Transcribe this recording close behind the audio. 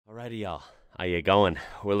Alrighty, y'all. How you going?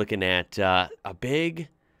 We're looking at a big,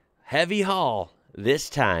 heavy haul. This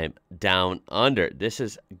time down under. This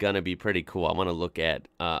is gonna be pretty cool. I want to look at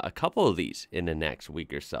a couple of these in the next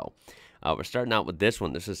week or so. We're starting out with this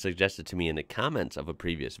one. This was suggested to me in the comments of a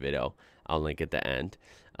previous video. I'll link at the end.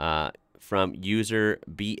 From user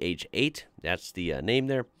BH8. That's the name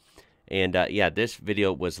there. And yeah, this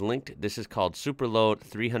video was linked. This is called Superload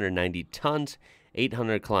 390 tons,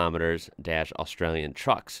 800 kilometers dash Australian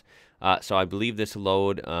trucks. So I believe this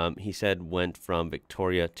load, he said, went from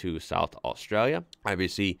Victoria to South Australia.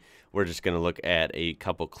 Obviously, we're just going to look at a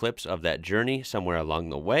couple clips of that journey somewhere along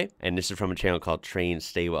the way. And this is from a channel called Train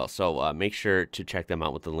Stay Well. So make sure to check them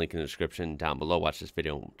out with the link in the description down below. Watch this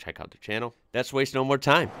video and check out their channel. Let's waste no more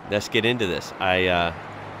time. Let's get into this.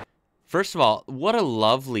 First of all, what a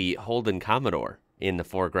lovely Holden Commodore in the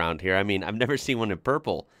foreground here. I mean, I've never seen one in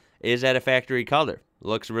purple. Is that a factory color?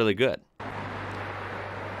 Looks really good.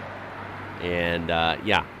 And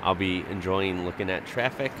yeah, I'll be enjoying looking at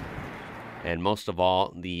traffic. And most of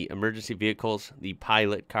all, the emergency vehicles, the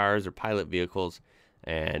pilot cars or pilot vehicles,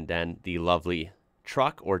 and then the lovely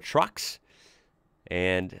truck or trucks,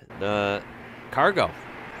 and the cargo.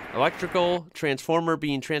 Electrical transformer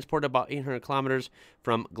being transported about 800 kilometers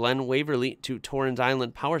from Glen Waverley to Torrens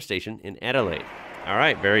Island Power Station in Adelaide. All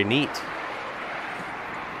right, very neat.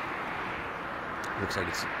 Looks like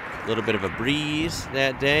it's a little bit of a breeze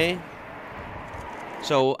that day.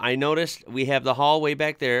 So I noticed we have the hallway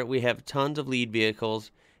back there. We have tons of lead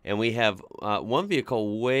vehicles, and we have one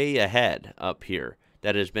vehicle way ahead up here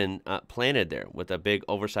that has been planted there with a big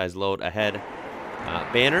oversized load ahead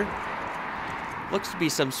banner. Looks to be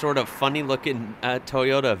some sort of funny-looking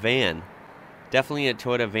Toyota van. Definitely a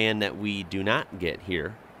Toyota van that we do not get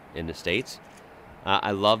here in the States.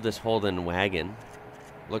 I love this Holden wagon.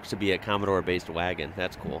 Looks to be a Commodore-based wagon.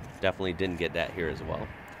 That's cool. Definitely didn't get that here as well.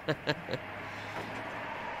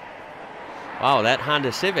 Wow, that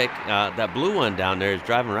Honda Civic, that blue one down there, is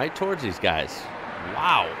driving right towards these guys.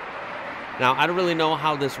 Wow. Now, I don't really know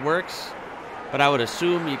how this works, but I would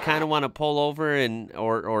assume you kind of want to pull over and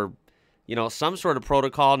or you know, some sort of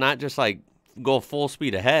protocol, not just like go full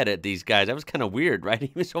speed ahead at these guys. That was kind of weird, right?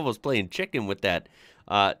 He was almost playing chicken with that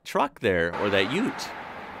truck there, or that ute.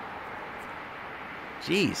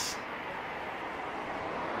 Jeez.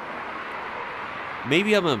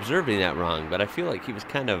 Maybe I'm observing that wrong, but I feel like he was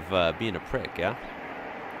kind of being a prick, yeah?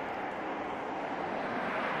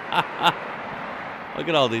 Look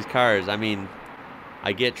at all these cars. I mean,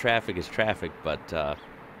 I get traffic is traffic, but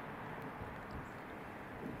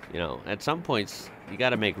you know, at some points, you got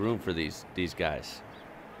to make room for these guys.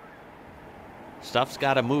 Stuff's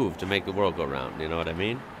got to move to make the world go round, you know what I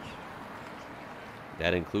mean?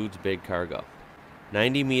 That includes big cargo.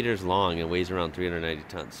 90 meters long and weighs around 390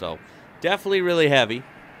 tons, so definitely really heavy.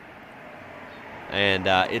 And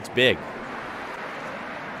it's big.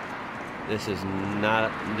 This is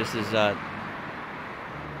not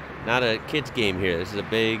a kid's game here. This is a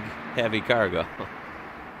big, heavy cargo.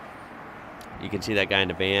 You can see that guy in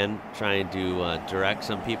the van trying to direct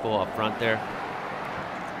some people up front there.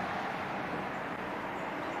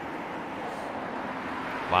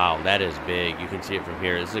 Wow, that is big. You can see it from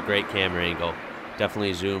here. This is a great camera angle.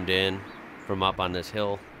 Definitely zoomed in from up on this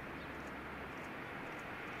hill.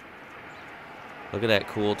 Look at that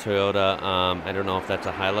cool Toyota. I don't know if that's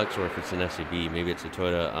a Hilux or if it's an SUV. Maybe it's a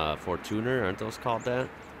Toyota Fortuner. Aren't those called that?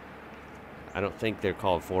 I don't think they're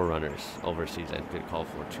called 4Runners overseas. I think they're called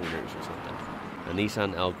Fortuners or something. A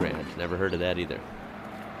Nissan Elgrand. Never heard of that either.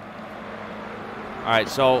 All right,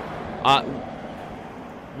 so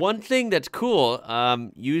one thing that's cool,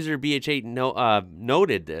 user BH8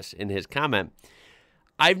 noted this in his comment.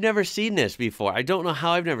 I've never seen this before. I don't know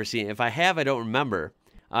how I've never seen it. If I have, I don't remember.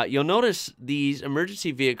 You'll notice these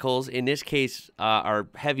emergency vehicles, in this case, are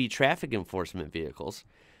heavy traffic enforcement vehicles.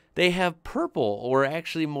 They have purple, or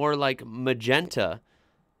actually more like magenta,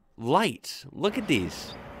 lights. Look at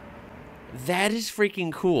these. That is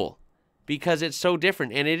freaking cool because it's so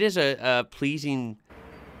different, and it is a pleasing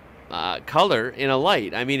color in a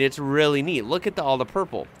light. I mean, it's really neat. Look at all the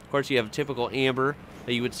purple. Of course, you have typical amber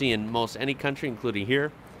that you would see in most any country, including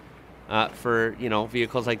here, for, you know,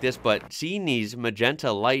 vehicles like this. But seeing these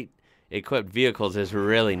magenta light-equipped vehicles is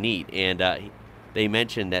really neat, and they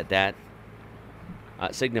mentioned that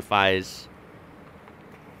signifies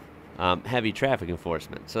heavy traffic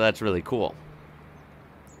enforcement. So that's really cool.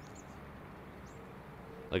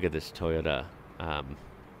 Look at this Toyota.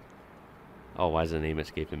 Oh, why is the name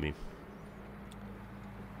escaping me?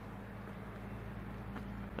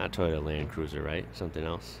 Not Toyota Land Cruiser, right? Something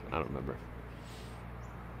else? I don't remember.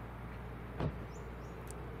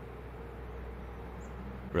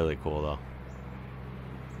 Really cool though.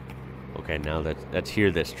 Okay, now let's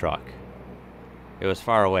hear this truck. It was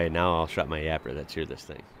far away. Now I'll shut my yapper. Let's hear this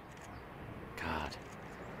thing. God,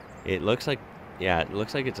 it looks like, yeah, it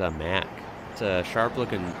looks like it's a Mack. It's a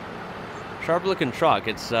sharp-looking truck.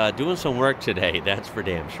 It's doing some work today. That's for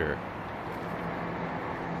damn sure.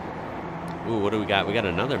 Ooh, what do we got? We got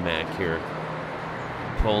another Mack here.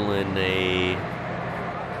 Pulling a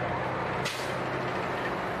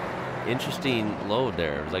interesting load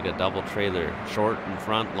there. It was like a double trailer, short in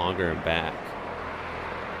front, longer in back.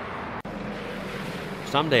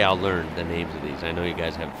 Someday I'll learn the names of these. I know you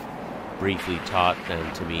guys have briefly taught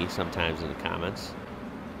them to me sometimes in the comments.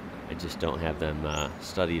 I just don't have them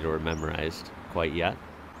studied or memorized quite yet.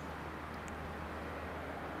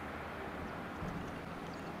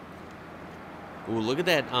 Ooh, look at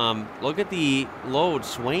that. Look at the load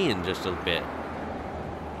swaying just a bit.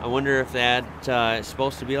 I wonder if that is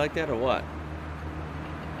supposed to be like that or what.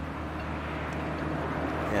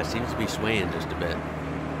 Yeah, it seems to be swaying just a bit.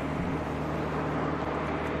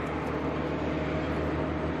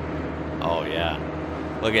 Oh, yeah.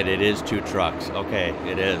 Look at it. It is 2 trucks. Okay,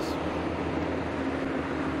 it is.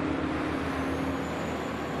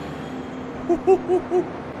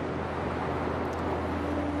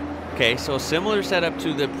 Okay, so similar setup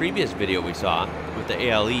to the previous video we saw with the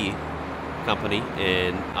ALE company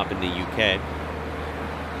up in the UK.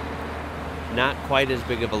 Not quite as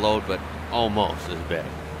big of a load, but almost as big.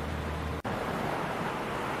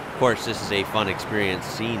 Of course, this is a fun experience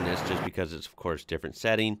seeing this just because it's, of course, different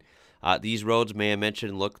setting. These roads, may I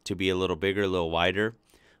mention, look to be a little bigger, a little wider,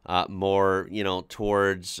 more, you know,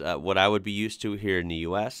 towards what I would be used to here in the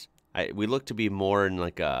U.S. We look to be more in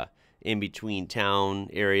like a in-between town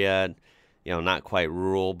area, you know, not quite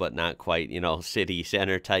rural, but not quite, you know, city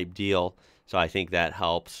center type deal. So I think that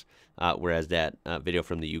helps. Whereas that video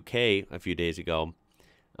from the UK a few days ago,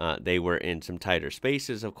 they were in some tighter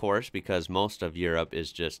spaces, of course, because most of Europe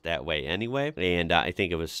is just that way anyway. And I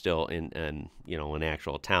think it was still in you know, an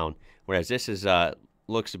actual town. Whereas this is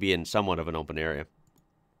looks to be in somewhat of an open area.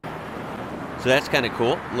 So that's kind of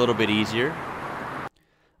cool. A little bit easier.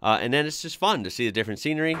 And then it's just fun to see the different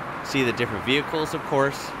scenery, see the different vehicles, of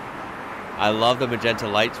course. I love the magenta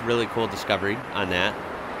lights. Really cool discovery on that.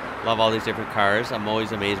 Love all these different cars. I'm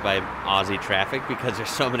always amazed by Aussie traffic because there's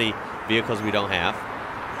so many vehicles we don't have.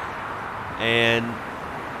 And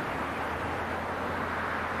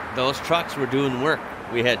those trucks were doing work.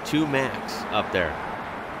 We had 2 Macks up there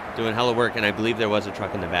doing hella work, and I believe there was a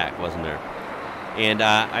truck in the back, wasn't there? And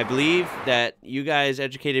I believe that you guys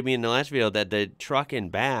educated me in the last video that the truck in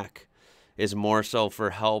back is more so for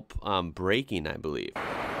help braking, I believe.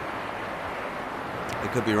 I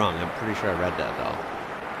could be wrong. I'm pretty sure I read that, though.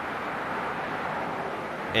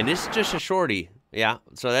 And this is just a shorty. Yeah,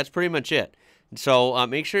 so that's pretty much it. So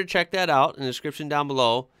make sure to check that out in the description down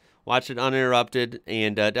below. Watch it uninterrupted,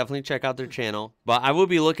 and definitely check out their channel. But I will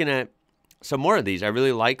be looking at some more of these. I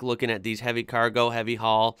really like looking at these heavy cargo, heavy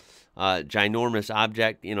haul, ginormous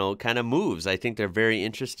object, you know, kind of moves. I think they're very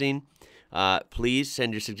interesting. Please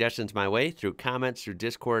send your suggestions my way through comments, through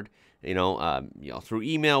Discord, you know, through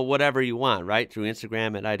email, whatever you want, right? Through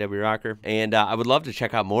Instagram at IWrocker. And I would love to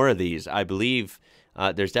check out more of these. I believe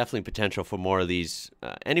there's definitely potential for more of these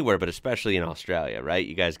anywhere, but especially in Australia, right?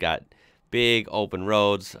 You guys got big open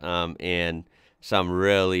roads and some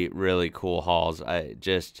really, really cool hauls.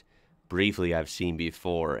 Briefly I've seen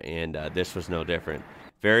before, and this was no different.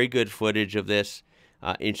 Very good footage of this.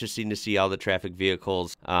 Interesting to see all the traffic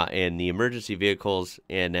vehicles and the emergency vehicles,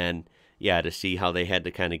 and then, yeah, to see how they had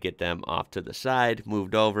to kind of get them off to the side,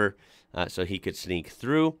 moved over so he could sneak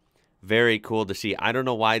through. Very cool to see. I don't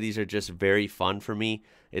know why these are just very fun for me.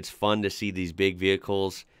 It's fun to see these big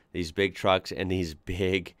vehicles, these big trucks, and these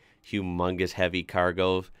big, humongous, heavy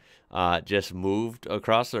cargo just moved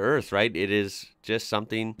across the earth, right? It is just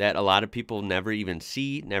something that a lot of people never even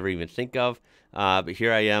see, never even think of. But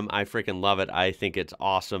here I am. I freaking love it. I think it's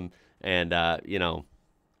awesome. And, you know,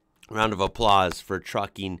 round of applause for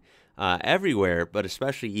trucking everywhere, but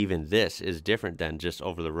especially even this is different than just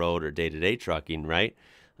over the road or day-to-day trucking, right?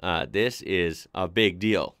 This is a big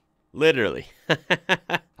deal, literally.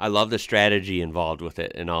 I love the strategy involved with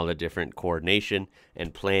it and all the different coordination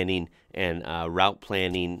and planning and route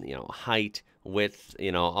planning, you know, height, width,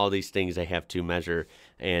 you know, all these things they have to measure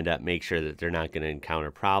and make sure that they're not going to encounter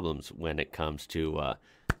problems when it comes to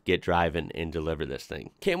get driving and deliver this thing.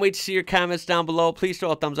 Can't wait to see your comments down below. Please throw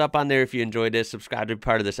a thumbs up on there if you enjoyed this. Subscribe to be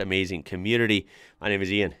part of this amazing community. My name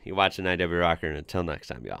is Ian. You're watching IWrocker, and until next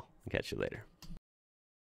time, y'all. I'll catch you later.